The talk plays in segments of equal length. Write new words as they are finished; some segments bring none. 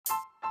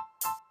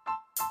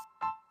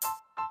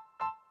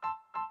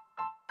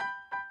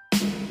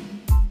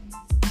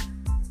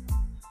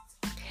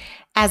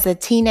As a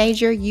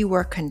teenager, you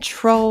were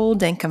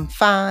controlled and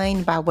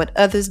confined by what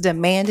others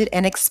demanded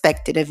and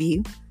expected of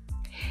you.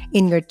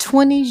 In your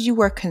 20s, you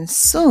were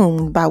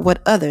consumed by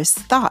what others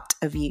thought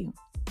of you.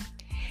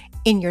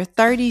 In your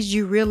 30s,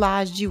 you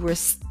realized you were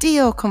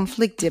still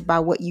conflicted by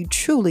what you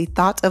truly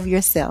thought of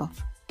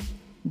yourself.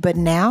 But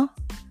now,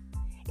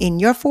 in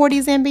your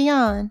 40s and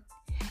beyond,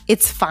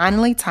 it's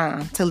finally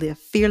time to live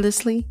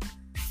fearlessly,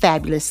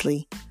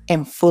 fabulously,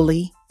 and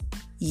fully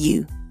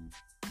you.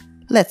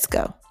 Let's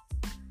go.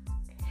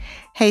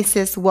 Hey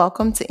sis,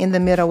 welcome to In the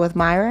Middle with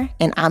Myra,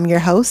 and I'm your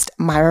host,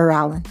 Myra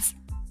Rollins.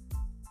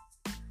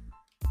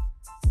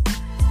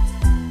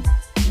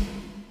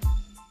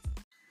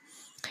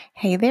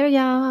 Hey there,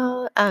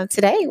 y'all.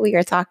 Today we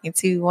are talking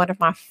to one of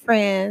my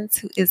friends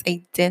who is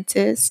a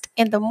dentist.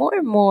 And the more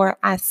and more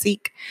I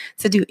seek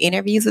to do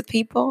interviews with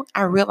people,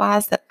 I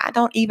realize that I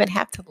don't even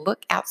have to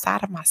look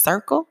outside of my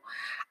circle.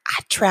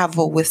 I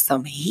travel with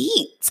some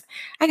heat.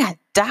 I got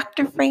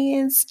doctor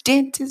friends,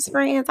 dentist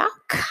friends, all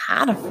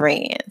kind of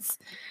friends.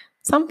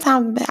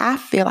 Sometimes I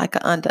feel like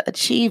an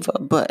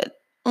underachiever, but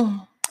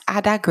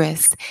I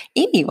digress.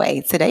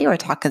 Anyway, today we're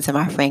talking to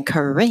my friend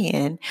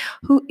Corinne,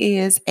 who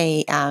is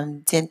a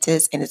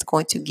dentist and is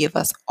going to give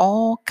us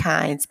all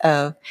kinds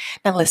of.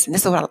 Now, listen,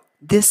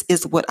 this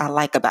is what I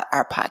like about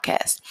our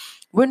podcast.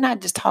 We're not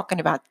just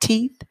talking about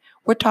teeth.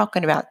 We're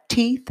talking about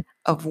teeth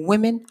of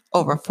women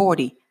over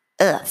 40.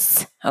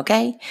 Us,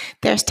 okay?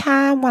 There's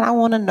time when I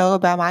want to know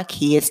about my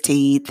kids'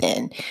 teeth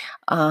and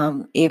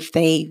if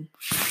they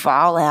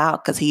fall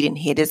out because he didn't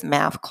hit his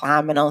mouth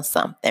climbing on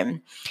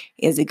something.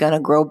 Is it going to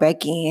grow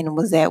back in?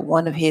 Was that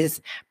one of his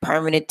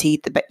permanent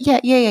teeth?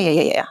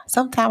 Yeah.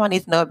 Sometime I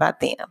need to know about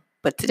them.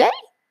 But today,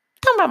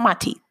 talking about my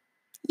teeth,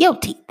 your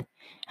teeth.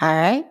 All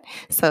right?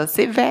 So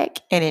sit back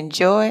and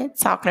enjoy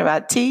talking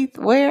about teeth.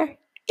 Where?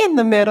 In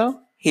the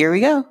middle. Here we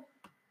go.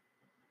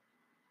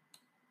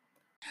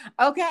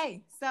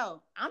 Okay,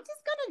 so I'm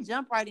just going to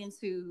jump right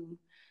into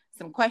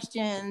some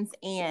questions,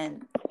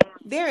 and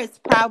there is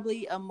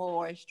probably a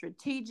more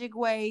strategic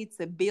way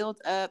to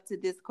build up to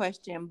this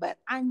question, but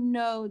I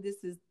know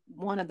this is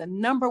one of the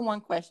number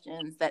one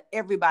questions that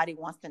everybody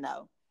wants to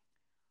know.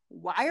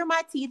 Why are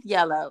my teeth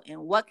yellow, and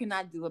what can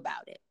I do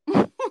about it?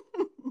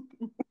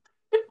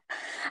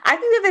 I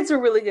think that's a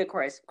really good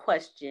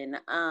question.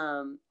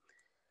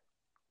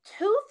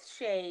 Tooth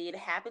shade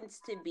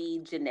happens to be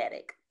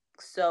genetic.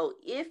 So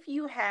if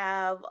you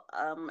have,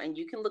 and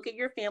you can look at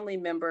your family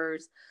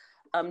members,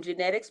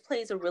 genetics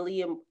plays a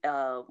really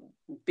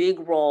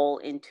big role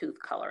in tooth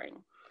coloring.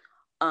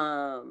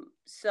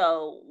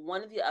 So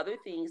one of the other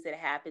things that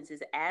happens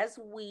is as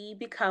we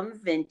become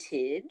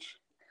vintage,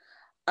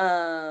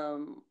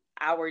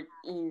 our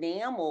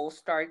enamel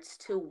starts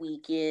to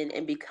weaken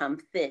and become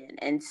thin.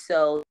 And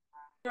so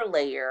the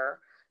layer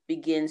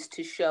begins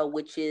to show,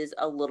 which is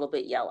a little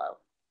bit yellow.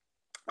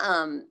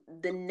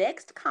 The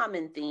next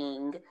common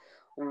thing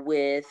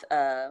with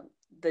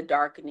the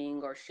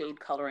darkening or shade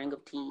coloring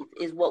of teeth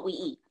is what we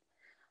eat.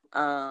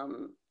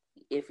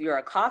 If you're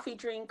a coffee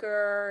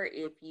drinker,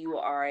 if you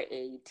are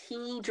a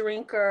tea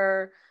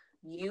drinker,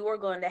 you are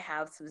going to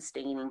have some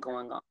staining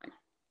going on.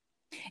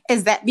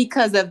 Is that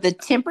because of the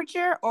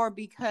temperature or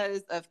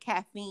because of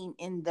caffeine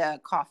in the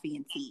coffee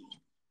and tea?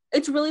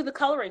 It's really the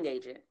coloring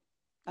agent.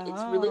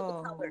 It's really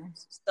the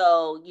colors.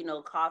 So,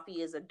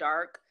 coffee is a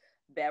dark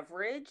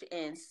beverage,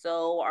 and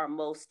so are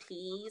most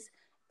teas.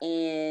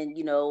 And,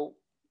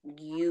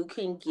 you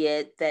can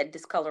get that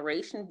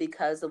discoloration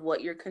because of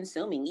what you're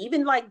consuming.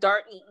 Even like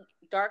dark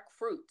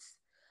fruits,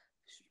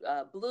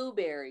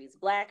 blueberries,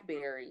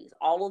 blackberries,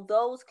 all of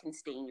those can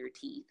stain your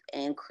teeth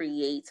and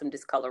create some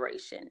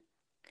discoloration.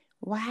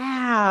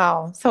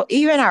 Wow. So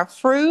even our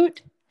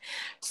fruit.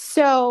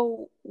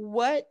 So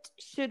what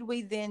should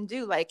we then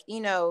do? Like,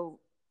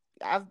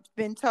 I've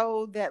been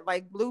told that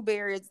like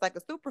blueberry is like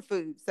a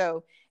superfood.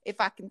 So if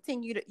I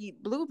continue to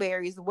eat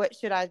blueberries, what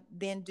should I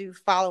then do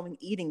following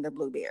eating the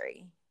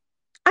blueberry?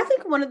 I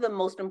think one of the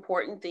most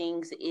important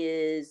things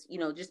is,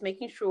 just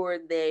making sure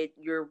that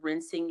you're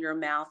rinsing your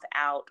mouth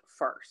out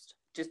first,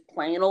 just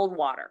plain old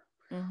water.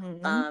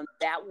 Mm-hmm.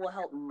 That will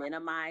help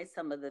minimize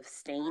some of the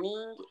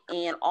staining,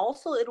 and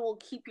also it will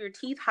keep your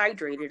teeth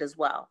hydrated as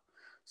well.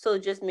 So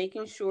just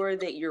making sure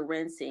that you're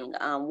rinsing.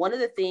 One of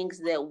the things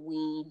that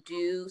we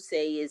do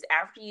say is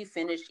after you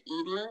finish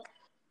eating,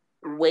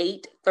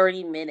 wait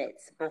 30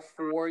 minutes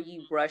before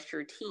you brush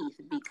your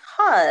teeth,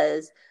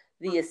 because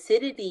the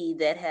acidity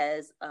that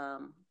has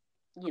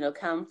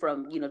come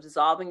from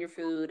dissolving your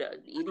food,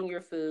 eating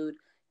your food,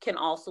 can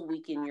also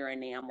weaken your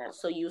enamel.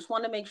 So you just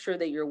want to make sure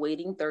that you're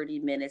waiting 30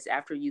 minutes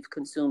after you've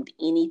consumed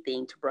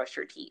anything to brush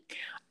your teeth.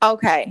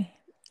 Okay.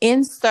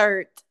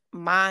 Insert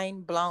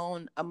mind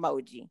blown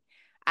emoji.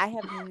 I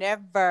have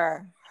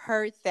never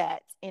heard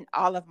that in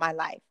all of my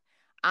life.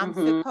 I'm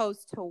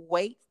supposed to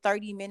wait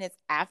 30 minutes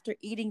after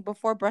eating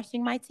before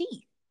brushing my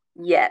teeth.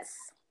 Yes.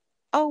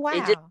 Oh, wow.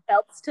 It just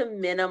helps to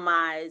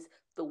minimize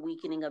the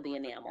weakening of the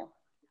enamel.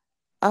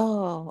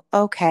 Oh,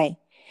 okay.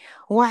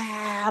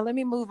 Wow. Let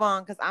me move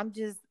on because I'm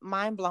just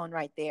mind blown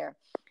right there.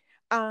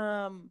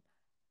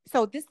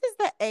 So this is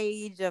the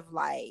age of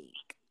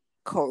like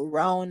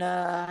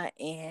Corona,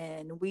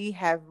 and we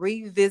have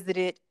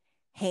revisited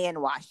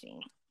hand washing.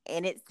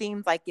 And it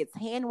seems like it's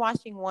hand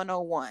washing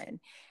 101.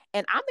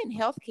 And I'm in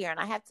healthcare, and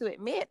I have to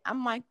admit,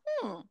 I'm like,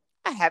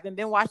 I haven't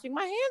been washing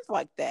my hands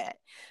like that.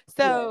 Yes.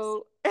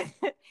 So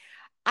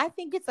I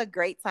think it's a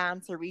great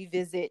time to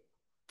revisit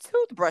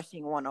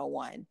toothbrushing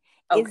 101.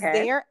 Is Okay.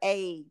 there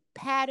a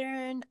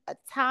pattern, a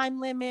time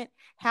limit?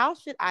 How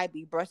should I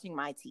be brushing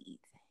my teeth?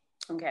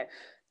 Okay.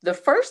 The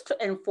first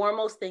and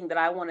foremost thing that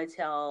I want to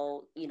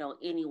tell,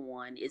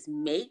 anyone is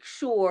make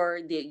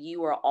sure that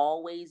you are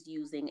always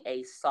using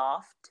a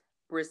soft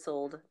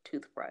bristled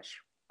toothbrush.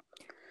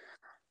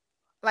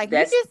 Like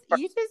That's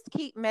you just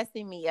keep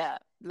messing me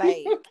up.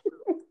 Like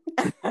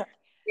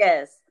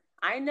yes.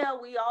 I know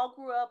we all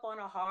grew up on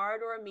a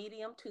hard or a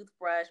medium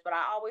toothbrush, but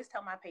I always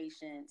tell my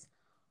patients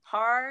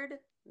hard,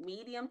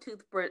 medium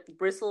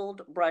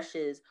bristled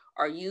brushes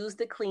are used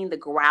to clean the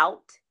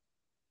grout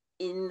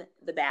in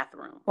the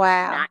bathroom,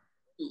 wow. not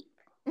teeth.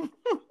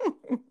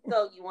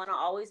 So you want to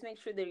always make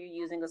sure that you're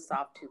using a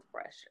soft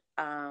toothbrush.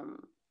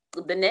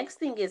 The next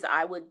thing is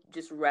I would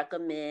just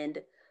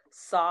recommend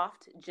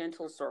soft,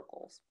 gentle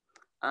circles.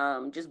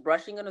 Just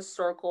brushing in a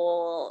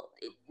circle,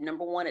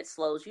 number one, it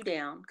slows you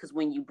down because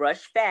when you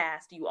brush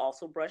fast, you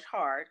also brush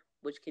hard,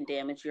 which can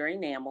damage your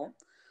enamel.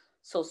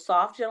 So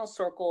soft, gentle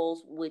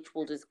circles, which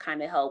will just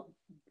kind of help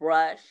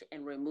brush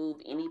and remove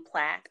any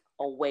plaque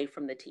away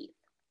from the teeth.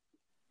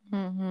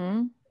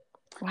 Mm-hmm.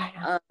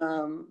 Wow.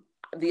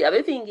 The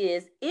other thing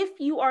is, if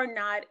you are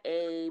not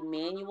a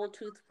manual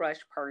toothbrush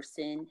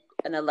person,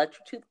 an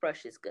electric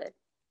toothbrush is good.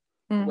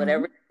 Mm-hmm.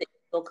 Whatever you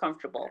feel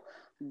comfortable.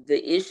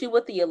 The issue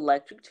with the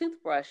electric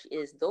toothbrush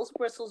is those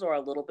bristles are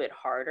a little bit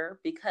harder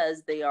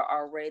because they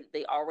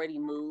already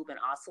move and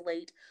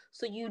oscillate.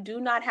 So you do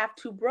not have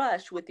to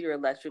brush with your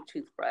electric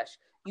toothbrush.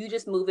 You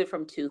just move it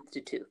from tooth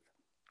to tooth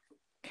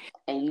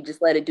and you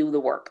just let it do the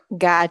work.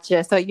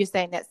 Gotcha. So you're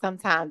saying that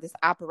sometimes it's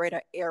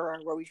operator error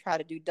where we try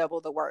to do double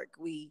the work.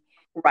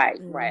 Right,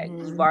 right.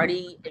 You've Mhm.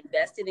 already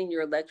invested in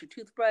your electric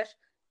toothbrush.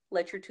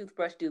 Let your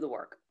toothbrush do the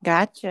work.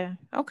 Gotcha.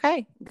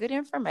 Okay. Good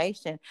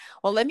information.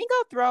 Well, let me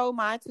go throw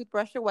my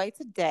toothbrush away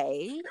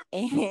today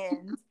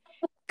and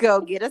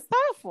go get a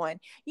soft one.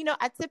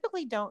 I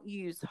typically don't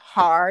use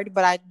hard,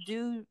 but I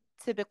do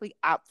typically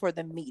opt for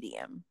the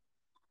medium.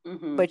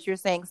 Mm-hmm. But you're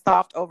saying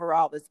soft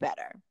overall is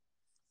better.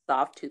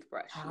 Soft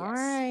toothbrush, All yes.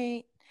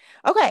 right.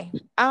 Okay.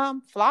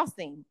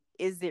 Flossing.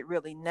 Is it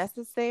really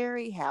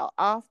necessary? How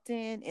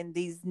often? And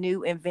these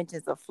new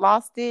inventions of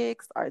floss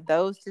sticks, are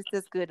those just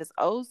as good as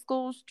old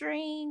school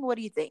string? What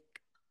do you think?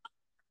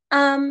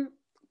 Um,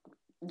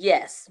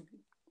 yes.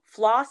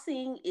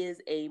 Flossing is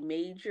a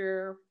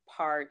major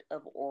part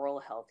of oral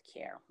health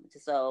care.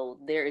 So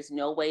there is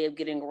no way of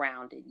getting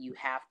around it. You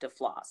have to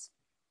floss.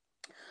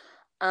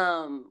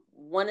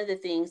 One of the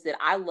things that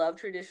I love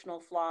traditional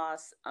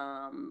floss,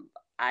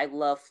 I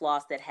love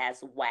floss that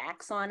has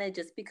wax on it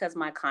just because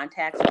my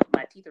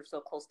teeth are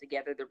so close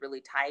together, they're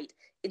really tight.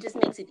 It just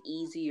makes it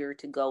easier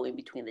to go in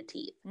between the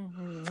teeth.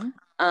 Mm-hmm.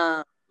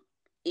 Um,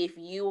 if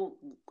you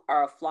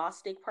are a floss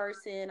stick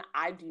person,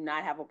 I do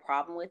not have a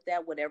problem with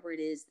that. Whatever it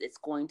is that's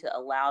going to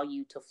allow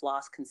you to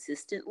floss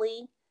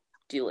consistently,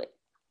 do it.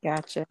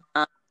 Gotcha.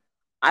 Um,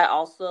 I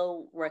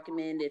also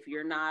recommend if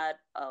you're not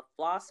a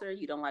flosser,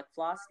 you don't like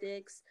floss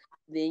sticks,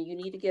 then you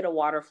need to get a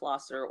water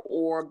flosser,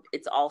 or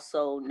it's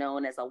also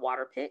known as a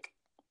water pick.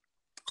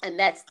 And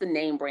that's the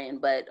name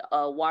brand, but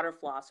water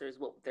flosser is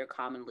what they're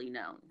commonly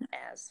known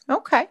as.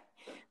 Okay.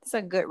 That's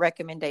a good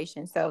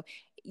recommendation. So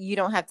you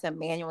don't have to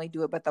manually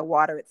do it, but the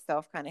water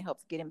itself kind of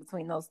helps get in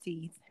between those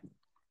teeth.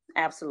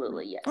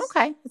 Absolutely, yes.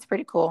 Okay. That's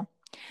pretty cool.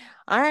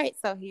 All right.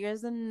 So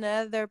here's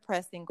another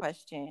pressing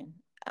question.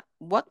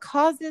 What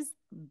causes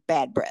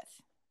bad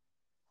breath?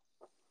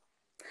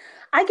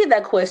 I get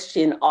that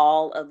question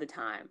all of the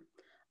time.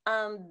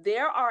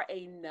 There are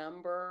a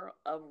number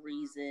of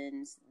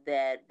reasons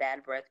that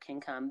bad breath can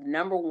come.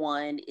 Number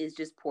one is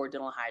just poor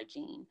dental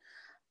hygiene.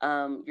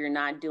 You're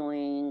not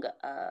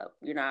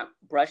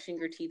brushing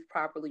your teeth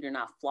properly. You're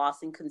not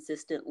flossing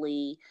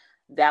consistently.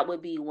 That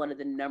would be one of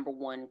the number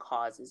one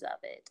causes of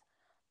it.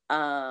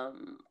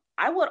 Um,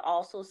 I would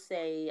also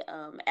say,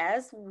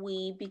 as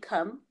we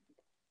become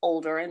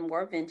older and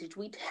more vintage,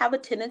 we have a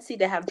tendency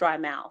to have dry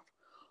mouth.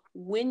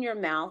 When your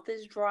mouth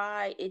is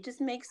dry, it just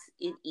makes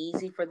it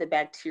easy for the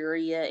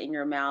bacteria in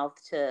your mouth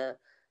to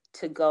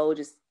go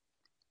just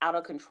out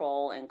of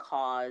control and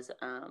cause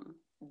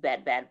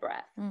that bad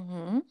breath.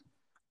 Mm-hmm.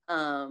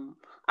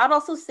 I'd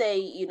also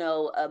say,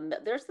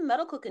 there's some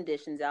medical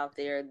conditions out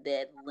there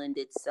that lend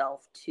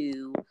itself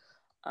to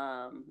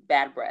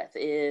bad breath.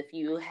 If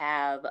you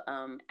have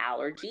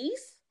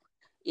allergies,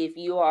 if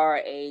you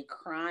have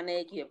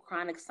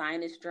chronic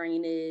sinus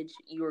drainage,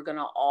 you are going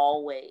to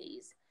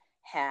always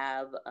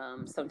have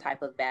some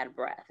type of bad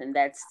breath. And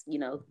that's,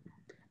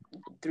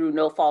 through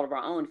no fault of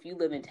our own. If you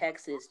live in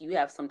Texas, you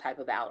have some type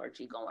of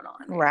allergy going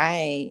on there.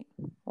 Right.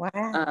 Wow.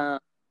 Um,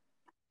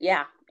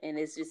 yeah. And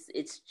it's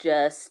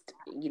just,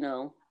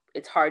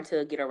 it's hard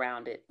to get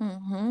around it.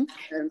 Mm-hmm.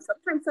 And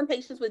sometimes some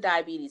patients with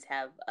diabetes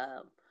have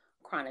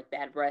chronic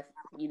bad breath,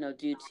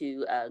 due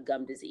to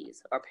gum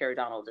disease or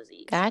periodontal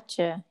disease.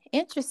 Gotcha.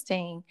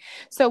 Interesting.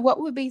 So, what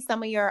would be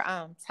some of your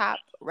top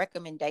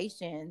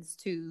recommendations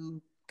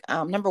to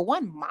number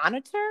one,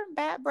 monitor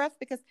bad breath?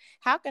 Because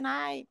how can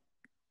I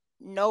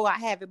know I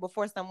have it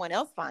before someone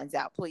else finds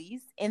out,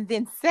 please? And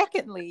then,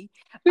 secondly,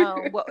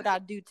 what would I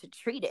do to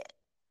treat it?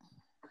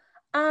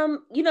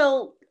 You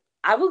know,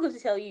 I will go to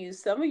tell you,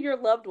 some of your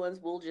loved ones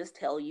will just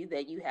tell you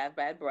that you have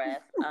bad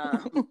breath.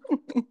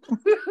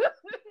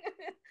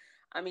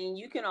 I mean,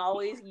 you can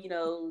always,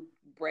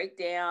 break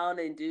down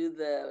and do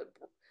the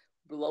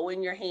blow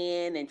in your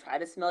hand and try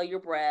to smell your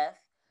breath.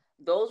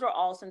 Those are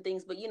all some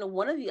things. But,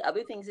 one of the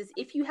other things is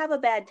if you have a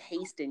bad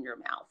taste in your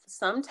mouth,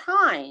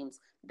 sometimes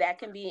that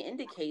can be an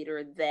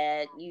indicator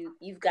that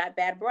you've got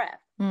bad breath.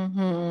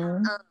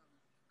 Mm-hmm.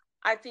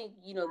 I think,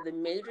 the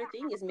major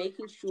thing is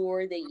making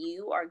sure that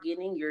you are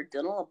getting your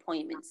dental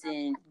appointments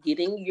in,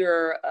 getting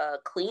your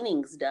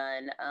cleanings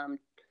done,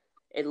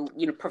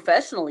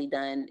 professionally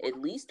done at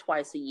least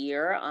twice a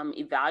year.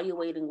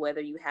 Evaluating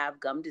whether you have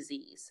gum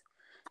disease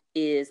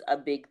is a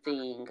big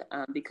thing,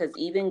 because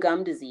even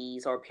gum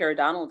disease or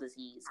periodontal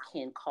disease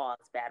can cause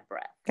bad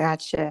breath.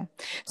 Gotcha.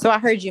 So I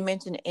heard you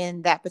mention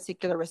in that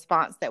particular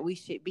response that we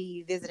should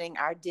be visiting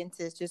our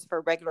dentist just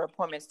for regular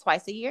appointments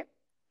twice a year.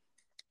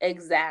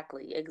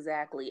 Exactly.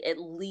 At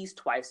least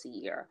twice a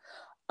year.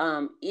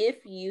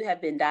 If you have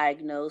been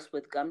diagnosed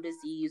with gum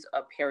disease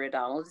or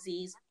periodontal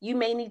disease, you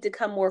may need to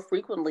come more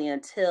frequently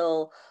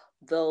until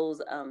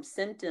those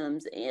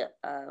symptoms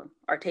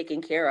are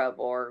taken care of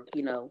or,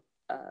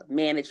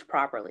 managed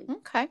properly.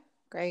 Okay,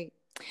 great.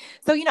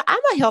 So, I'm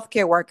a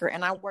healthcare worker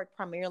and I work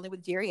primarily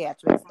with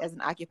geriatrics as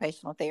an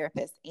occupational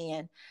therapist.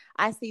 And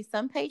I see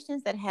some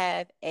patients that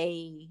have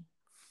a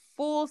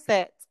full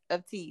set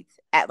of teeth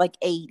at like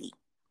 80.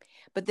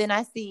 But then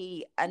I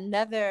see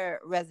another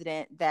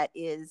resident that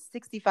is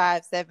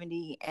 65,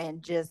 70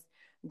 and just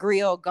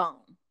grill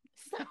gone.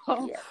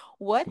 So, Yeah.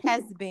 what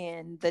has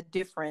been the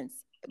difference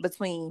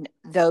between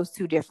those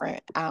two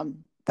different,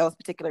 those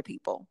particular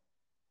people?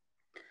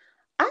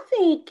 I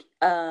think,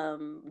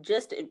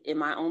 just in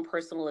my own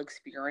personal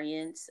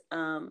experience,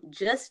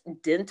 just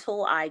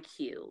dental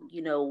IQ,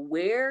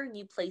 where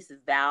you place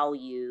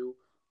value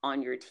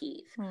on your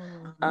teeth.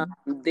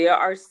 Mm-hmm. There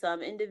are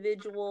some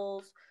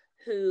individuals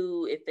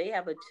who, if they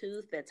have a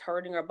tooth that's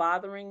hurting or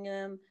bothering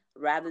them,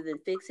 rather than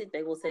fix it,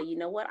 they will say, you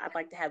know what, I'd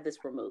like to have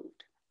this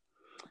removed.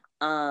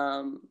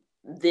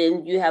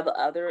 Then you have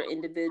other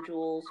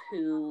individuals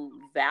who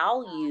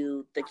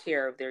value the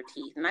care of their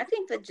teeth. And I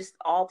think that just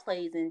all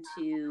plays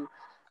into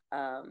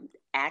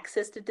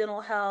access to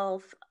dental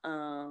health,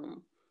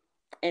 and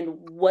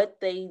what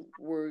they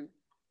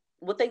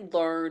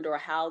learned or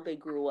how they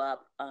grew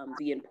up,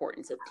 the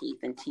importance of teeth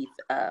and teeth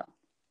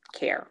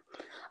care.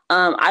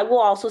 I will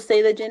also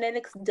say that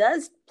genetics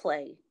does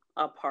play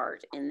a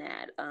part in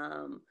that.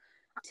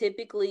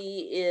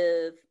 Typically,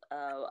 if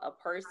a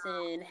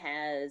person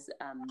has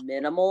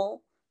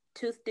minimal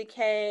tooth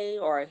decay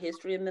or a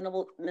history of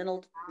minimal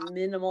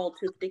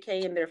tooth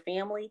decay in their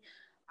family,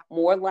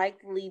 more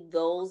likely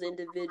those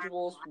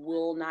individuals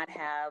will not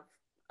have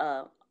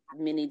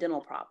many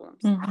dental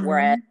problems. Mm-hmm.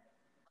 Whereas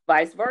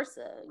vice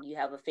versa, you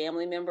have a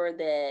family member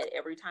that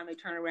every time they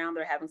turn around,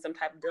 they're having some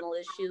type of dental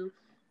issue.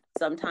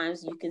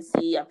 Sometimes you can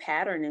see a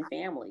pattern in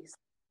families.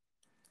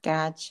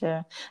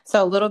 Gotcha.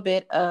 So a little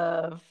bit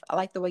of, I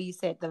like the way you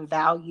said the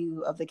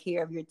value of the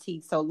care of your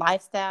teeth. So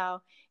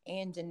lifestyle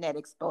and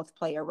genetics both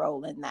play a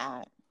role in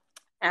that.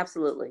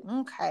 Absolutely.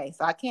 Okay.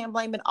 So I can't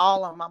blame it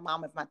all on my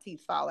mom if my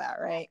teeth fall out,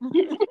 right?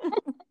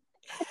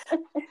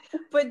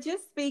 But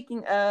just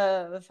speaking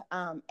of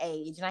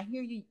age, and I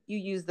hear you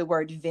use the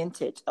word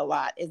vintage a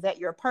lot. Is that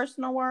your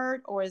personal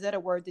word or is that a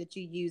word that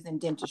you use in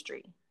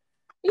dentistry?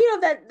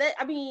 That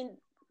I mean,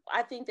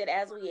 I think that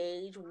as we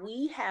age,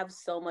 we have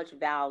so much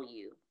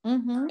value.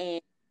 Mm-hmm.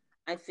 And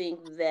I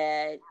think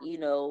that,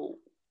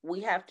 we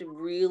have to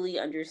really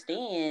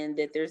understand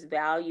that there's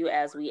value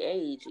as we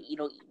age,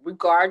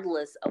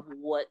 regardless of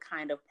what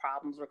kind of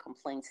problems or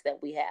complaints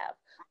that we have.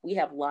 We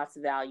have lots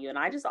of value. And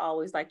I just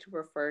always like to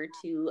refer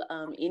to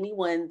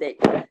anyone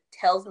that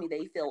tells me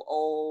they feel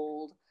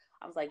old.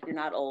 I was like, you're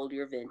not old,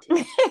 you're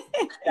vintage.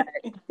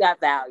 You got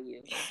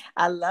value.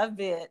 I love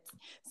it.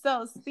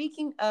 So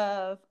speaking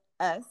of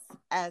us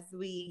as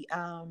we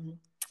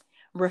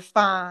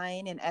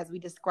refine and as we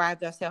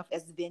described ourselves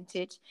as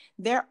vintage,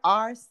 there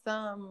are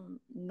some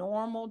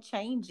normal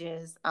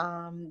changes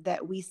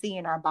that we see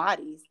in our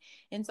bodies.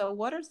 And so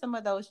what are some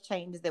of those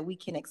changes that we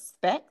can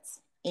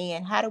expect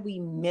and how do we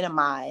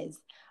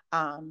minimize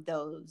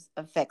those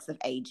effects of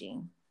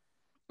aging?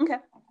 Okay.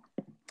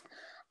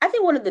 I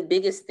think one of the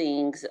biggest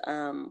things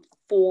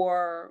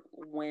for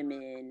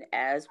women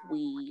as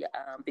we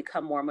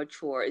become more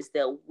mature is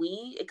that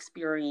we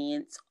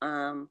experience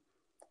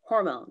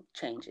hormone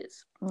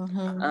changes.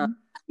 Mm-hmm.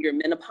 Your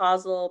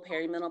menopausal,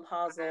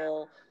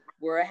 perimenopausal,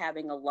 we're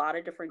having a lot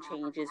of different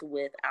changes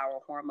with our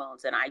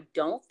hormones. And I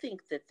don't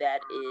think that that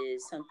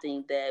is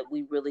something that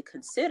we really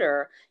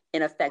consider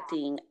in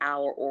affecting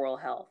our oral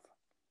health.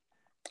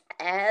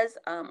 As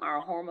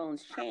our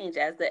hormones change,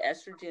 as the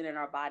estrogen in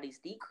our bodies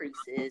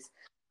decreases,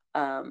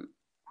 um,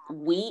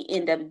 we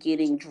end up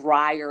getting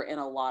drier in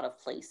a lot of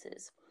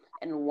places.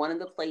 And one of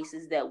the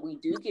places that we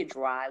do get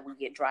dry, we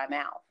get dry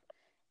mouth.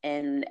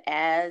 And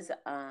as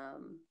our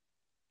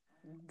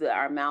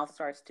mouth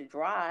starts to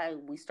dry,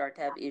 we start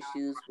to have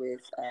issues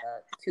with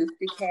tooth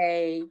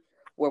decay,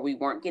 where we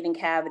weren't getting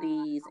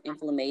cavities,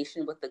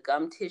 inflammation with the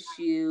gum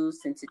tissue,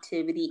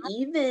 sensitivity,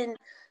 even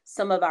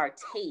some of our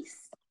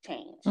tastes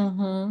change.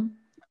 Mm-hmm.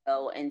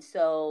 And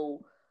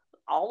so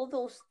all of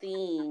those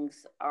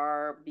things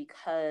are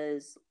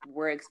because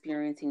we're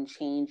experiencing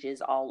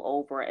changes all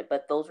over it.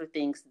 But those are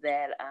things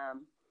that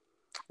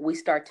we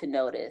start to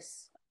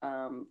notice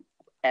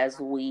as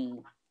we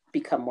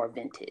become more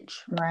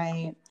vintage.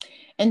 Right.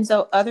 And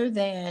so, other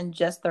than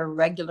just the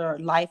regular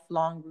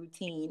lifelong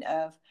routine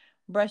of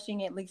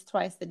brushing at least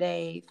twice a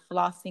day,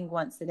 flossing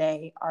once a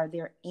day, are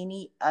there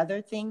any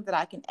other things that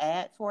I can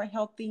add for a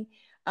healthy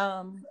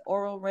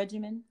oral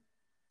regimen?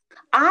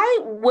 I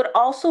would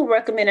also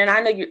recommend, and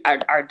I know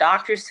our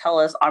doctors tell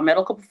us, our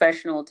medical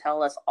professional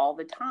tell us all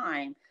the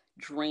time,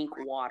 drink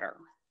water.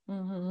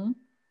 Mm-hmm.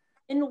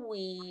 When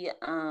we,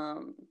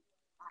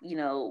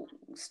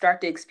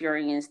 start to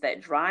experience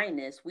that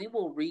dryness, we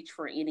will reach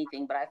for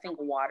anything. But I think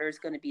water is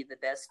going to be the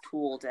best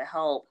tool to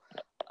help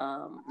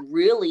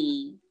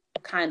really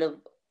kind of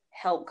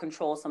help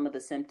control some of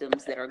the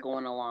symptoms that are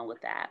going along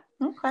with that.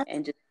 Okay.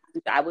 And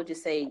I would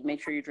just say,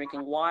 make sure you're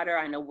drinking water.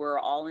 I know we're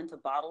all into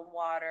bottled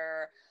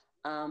water,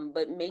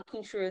 but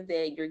making sure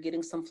that you're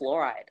getting some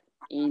fluoride.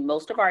 And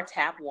most of our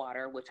tap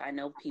water, which I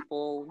know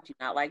people do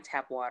not like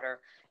tap water,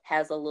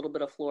 has a little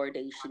bit of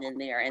fluoridation in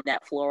there. And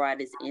that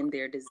fluoride is in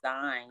there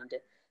designed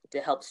to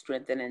help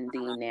strengthen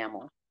the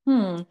enamel.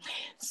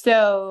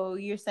 So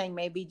you're saying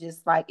maybe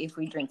just like if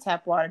we drink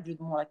tap water, drink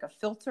more like a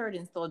filtered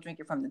and still drink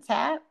it from the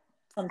tap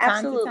from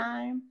time to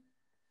time?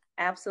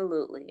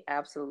 Absolutely.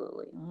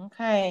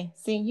 Okay.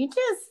 See, you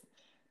just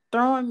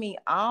throwing me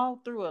all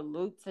through a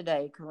loop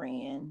today,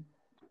 Corinne.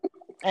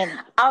 And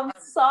I'm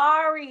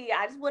sorry.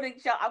 I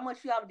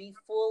want y'all to be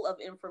full of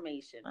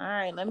information. All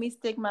right, let me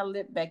stick my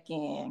lip back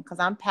in because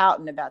I'm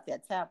pouting about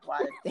that tap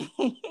water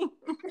thing.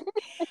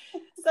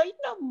 So,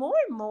 more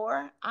and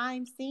more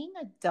I'm seeing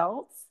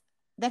adults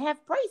that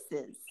have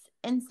braces.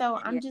 And so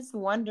I'm just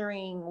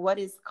wondering what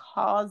is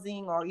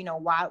causing, or,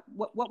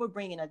 what would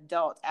bring an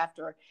adult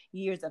after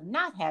years of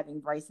not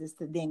having braces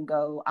to then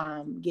go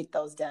get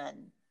those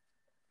done?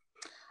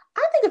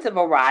 I think it's a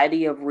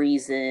variety of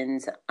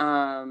reasons.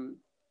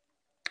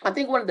 I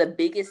think one of the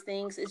biggest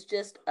things is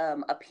just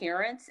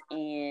appearance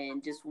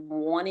and just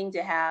wanting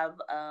to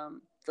have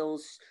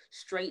those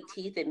straight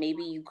teeth that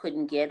maybe you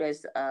couldn't get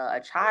as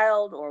a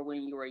child or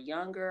when you were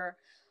younger.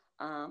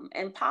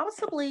 And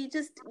possibly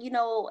just,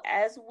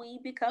 as we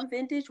become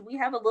vintage, we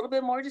have a little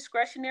bit more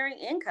discretionary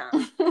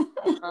income.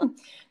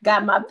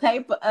 Got my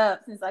paper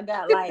up since I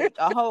got like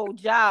a whole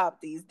job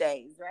these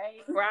days,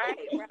 right? Right.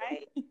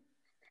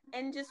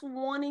 And just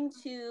wanting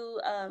to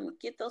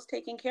get those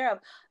taken care of.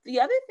 The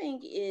other thing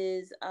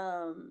is,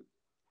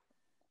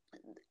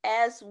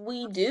 as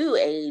we do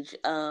age,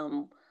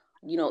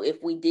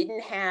 if we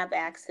didn't have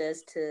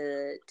access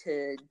to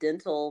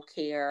dental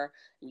care,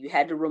 you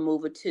had to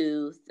remove a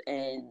tooth,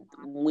 and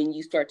when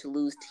you start to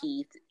lose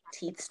teeth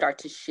start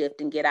to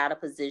shift and get out of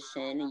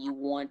position, and you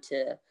want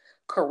to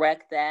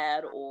correct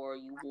that, or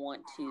you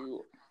want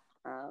to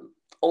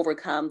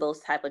overcome those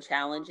type of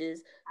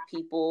challenges,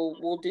 people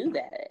will do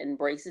that. And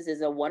braces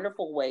is a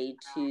wonderful way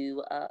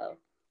to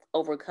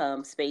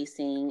overcome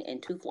spacing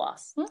and tooth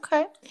loss.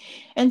 Okay.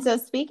 And so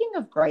speaking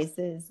of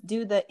braces,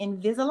 do the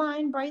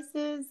Invisalign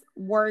braces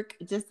work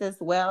just as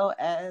well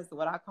as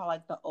what I call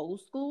like the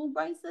old school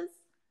braces?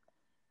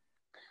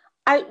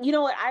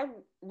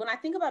 When I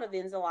think about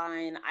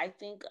Invisalign, I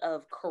think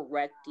of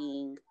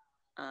correcting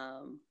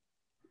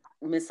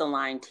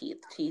misaligned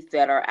teeth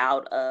that are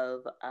out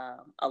of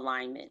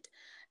alignment.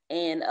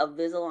 And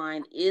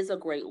Invisalign is a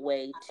great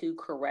way to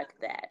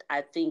correct that.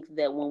 I think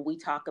that when we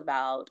talk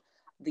about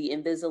the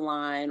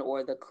Invisalign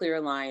or the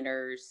clear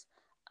liners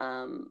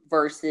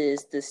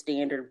versus the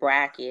standard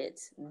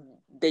brackets,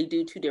 they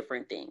do two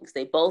different things.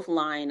 They both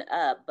line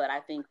up, but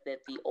I think that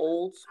the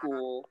old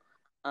school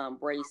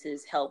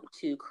braces help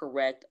to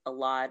correct a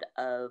lot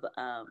of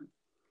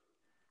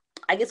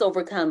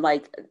overcome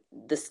like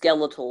the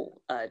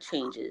skeletal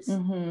changes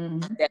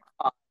that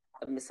cause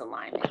a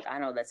misalignment. I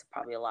know that's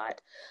probably a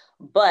lot,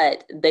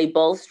 but they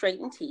both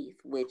straighten teeth,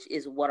 which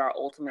is what our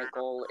ultimate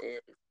goal is.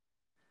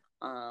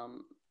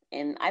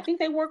 And I think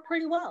they work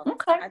pretty well.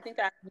 Okay. I think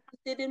I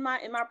used it in my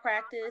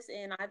practice,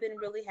 and I've been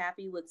really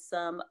happy with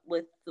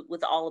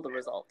all of the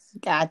results.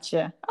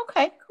 Gotcha.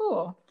 Okay,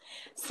 cool.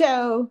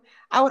 So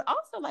I would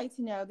also like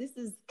to know, this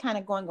is kind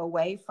of going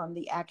away from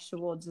the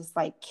actual just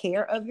like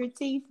care of your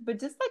teeth, but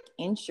just like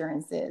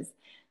insurances.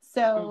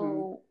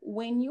 So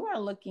when you are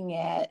looking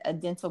at a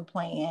dental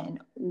plan,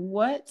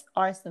 what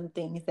are some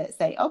things that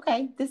say,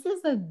 okay, this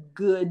is a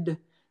good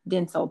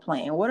dental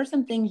plan? What are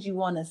some things you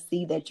want to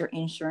see that your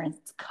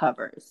insurance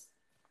covers?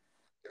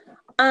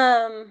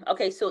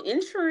 Okay, so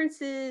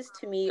insurances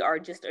to me are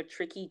just a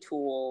tricky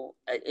tool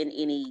in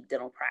any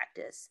dental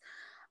practice.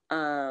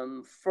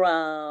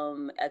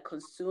 From a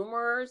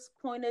consumer's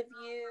point of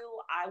view,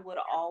 I would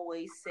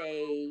always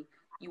say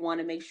you want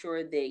to make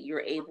sure that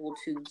you're able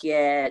to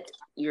get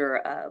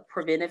your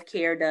preventive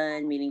care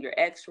done, meaning your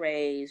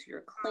x-rays,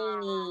 your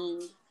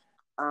cleaning.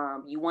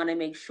 You want to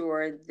make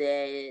sure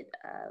that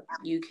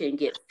you can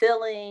get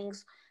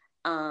fillings,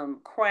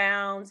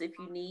 crowns if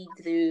you need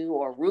to,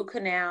 or root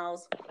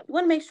canals. You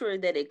want to make sure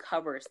that it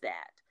covers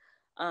that.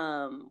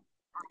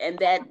 And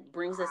that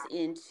brings us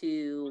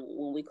into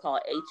what we call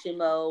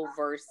HMO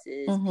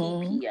versus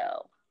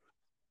PPO.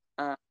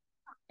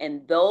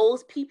 And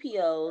those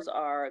PPOs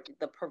are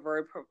the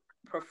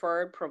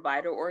preferred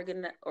provider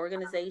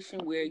organization,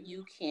 where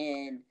you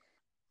can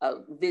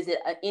visit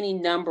any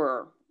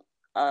number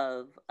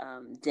of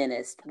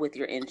dentists with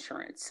your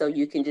insurance. So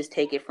you can just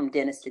take it from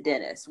dentist to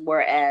dentist.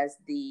 Whereas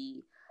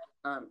the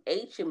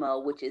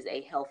HMO, which is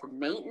a health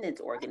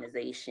maintenance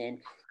organization,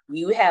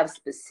 you have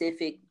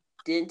specific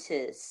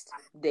dentists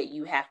that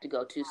you have to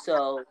go to.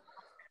 So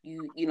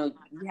you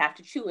have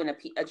to choose, and a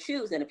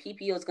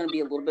PPO is going to be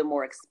a little bit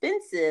more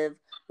expensive,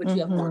 but you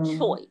have more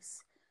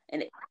choice,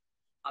 and it's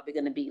probably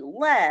going to be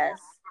less,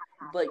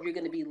 but you're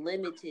going to be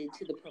limited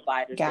to the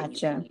providers that you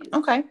can use.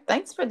 Okay,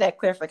 thanks for that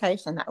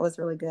clarification. That was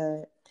really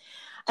good.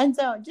 And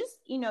so just,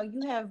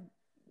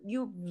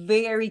 you're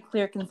very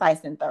clear,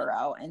 concise, and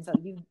thorough. And so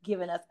you've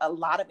given us a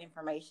lot of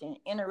information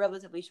in a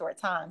relatively short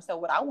time. So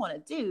what I want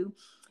to do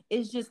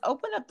is just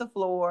open up the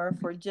floor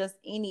for just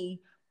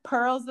any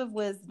pearls of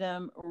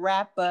wisdom,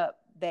 wrap up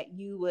that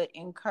you would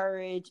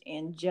encourage,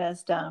 and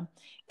just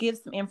give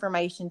some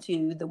information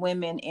to the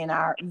women in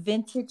our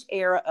vintage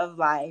era of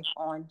life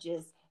on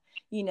just,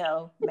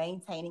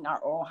 maintaining our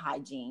oral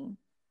hygiene.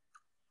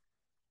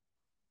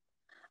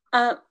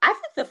 I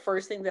think the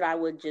first thing that I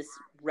would just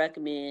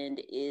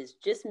recommend is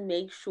just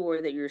make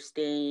sure that you're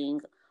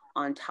staying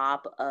on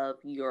top of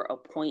your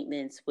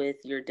appointments with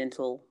your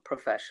dental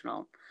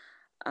professional.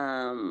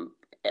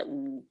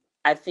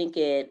 I think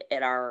at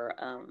our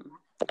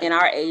in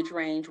our age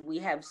range, we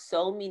have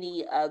so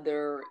many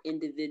other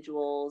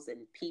individuals and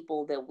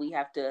people that we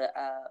have to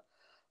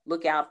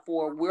look out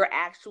for. We're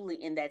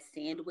actually in that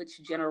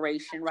sandwich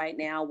generation right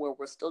now, where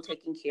we're still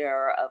taking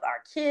care of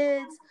our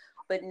kids,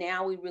 but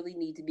now we really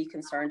need to be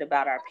concerned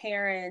about our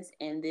parents.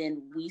 And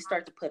then we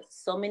start to put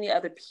so many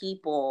other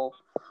people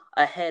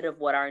ahead of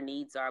what our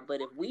needs are.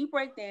 But if we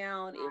break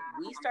down, if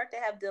we start to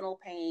have dental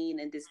pain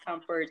and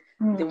discomfort,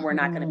 then we're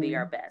not going to be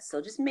our best. So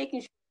just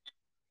making sure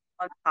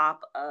on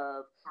top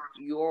of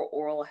your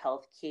oral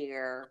health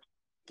care,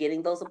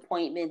 getting those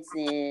appointments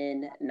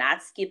in,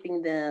 not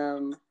skipping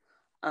them,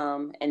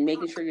 and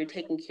making sure you're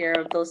taking care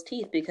of those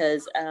teeth,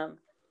 because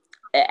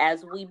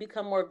as we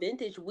become more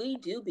vintage, we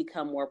do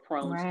become more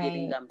prone to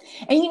getting gum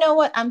disease. And you know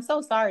what? I'm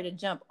so sorry to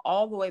jump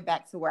all the way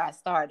back to where I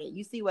started.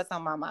 You see what's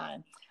on my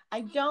mind.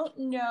 I don't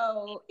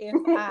know if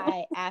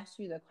I asked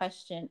you the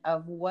question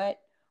of what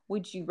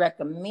would you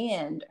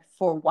recommend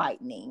for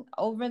whitening,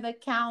 over the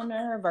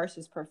counter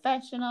versus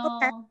professional?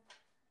 Okay.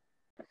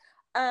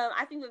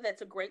 I think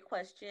that's a great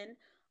question.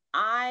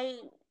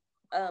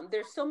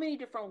 There's so many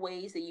different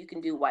ways that you can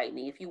do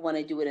whitening. If you want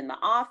to do it in the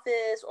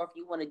office, or if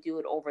you want to do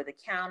it over the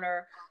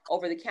counter.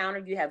 Over the counter,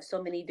 you have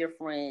so many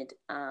different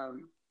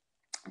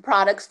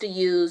products to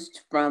use,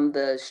 from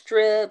the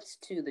strips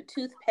to the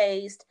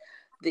toothpaste.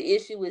 The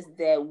issue is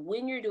that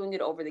when you're doing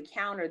it over the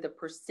counter, the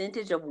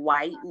percentage of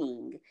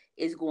whitening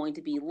is going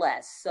to be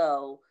less.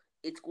 So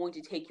it's going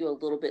to take you a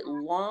little bit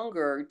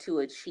longer to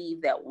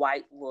achieve that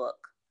white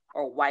look,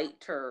 or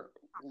whiter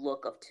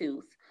look of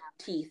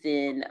teeth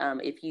in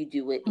if you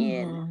do it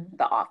in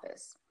the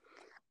office.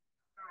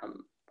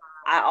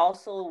 I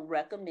also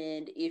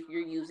recommend, if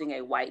you're using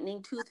a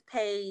whitening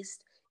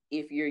toothpaste,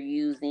 if you're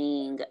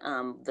using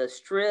the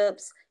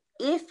strips,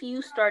 if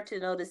you start to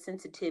notice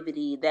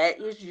sensitivity,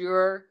 that is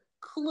your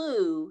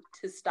clue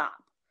to stop.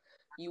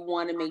 You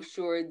want to make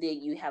sure that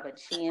you have a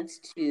chance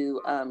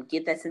to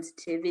get that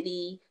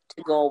sensitivity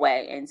to go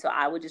away. And so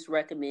I would just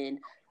recommend,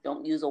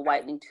 don't use a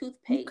whitening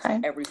toothpaste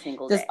every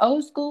single day. Does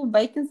old school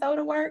baking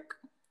soda work?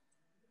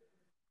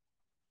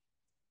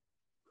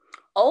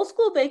 Old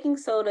school baking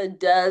soda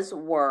does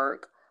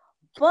work,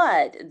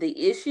 but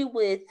the issue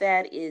with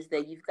that is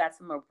that you've got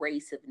some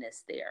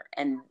abrasiveness there,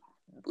 and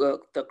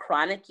the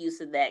chronic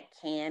use of that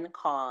can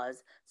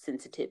cause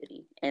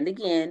sensitivity. And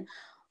again,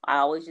 I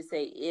always just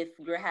say, if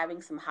you're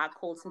having some hot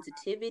cold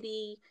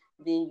sensitivity,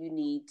 then you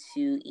need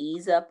to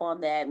ease up on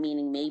that,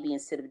 meaning maybe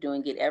instead of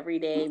doing it every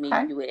day,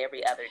 maybe do it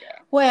every other day.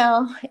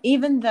 Well,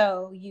 even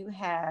though you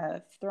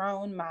have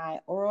thrown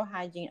my oral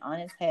hygiene on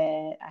its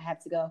head, I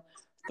have to go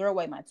throw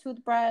away my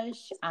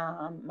toothbrush,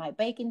 my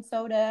baking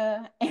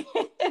soda,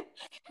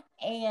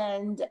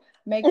 and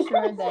make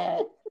sure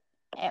that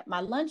at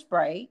my lunch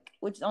break,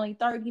 which is only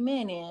 30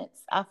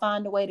 minutes, I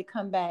find a way to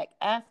come back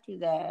after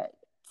that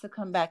to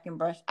come back and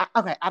brush.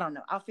 Okay, I don't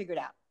know. I'll figure it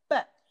out.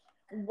 But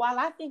while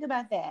I think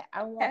about that,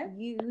 I want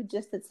you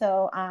just to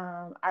tell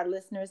our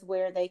listeners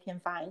where they can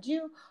find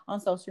you on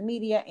social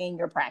media and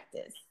your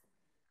practice.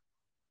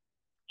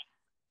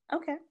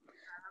 Okay.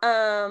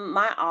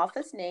 My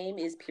office name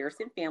is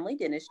Pearson Family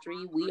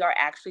Dentistry. We are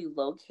actually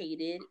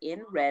located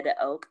in Red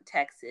Oak,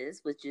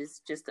 Texas, which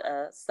is just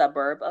a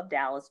suburb of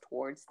Dallas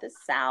towards the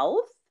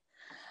south.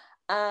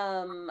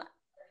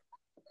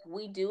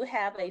 We do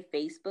have a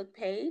Facebook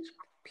page,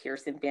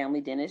 Pearson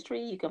Family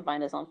Dentistry. You can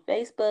find us on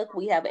Facebook.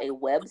 We have a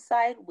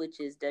website, which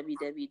is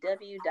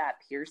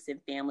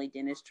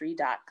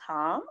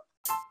www.pearsonfamilydentistry.com.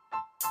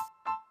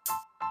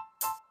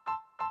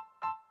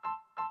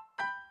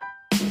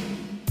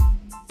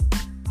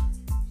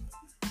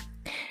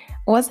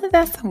 Wasn't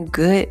that some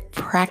good,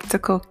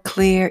 practical,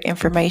 clear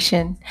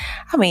information?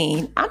 I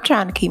mean, I'm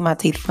trying to keep my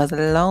teeth for as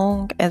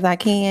long as I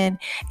can,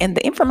 and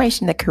the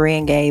information that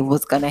Corinne gave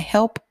was going to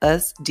help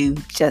us do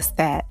just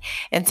that.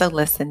 And so,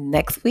 listen,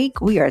 next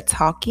week we are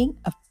talking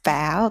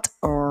about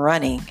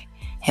running.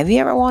 Have you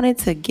ever wanted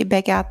to get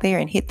back out there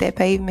and hit that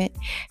pavement?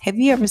 Have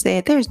you ever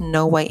said, there's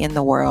no way in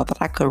the world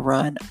that I could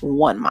run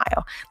 1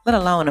 mile, let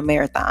alone a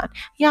marathon?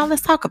 Y'all,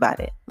 let's talk about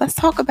it. Let's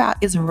talk about,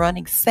 is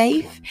running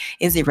safe?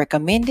 Is it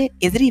recommended?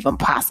 Is it even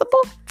possible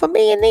for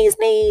me and these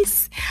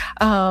knees?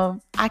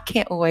 I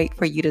can't wait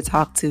for you to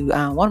talk to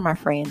one of my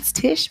friends,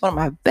 Tish, one of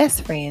my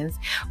best friends,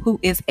 who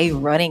is a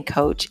running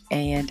coach.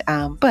 And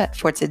but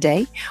for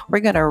today, we're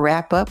going to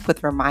wrap up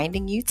with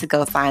reminding you to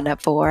go sign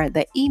up for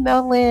the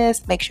email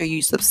list. Make sure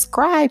you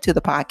subscribe to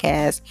the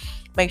podcast.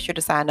 Make sure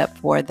to sign up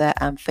for the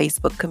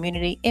Facebook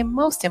community. And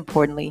most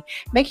importantly,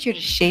 make sure to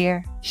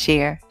share.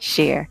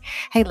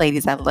 Hey,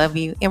 ladies, I love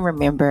you. And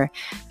remember,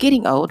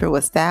 getting older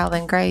with style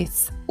and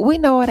grace. We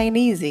know it ain't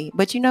easy,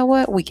 but you know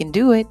what? We can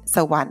do it.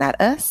 So why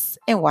not us?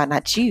 And why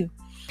not you?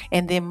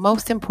 And then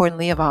most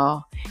importantly of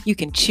all, you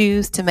can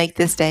choose to make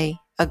this day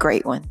a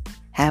great one.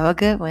 Have a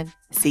good one.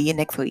 See you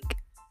next week.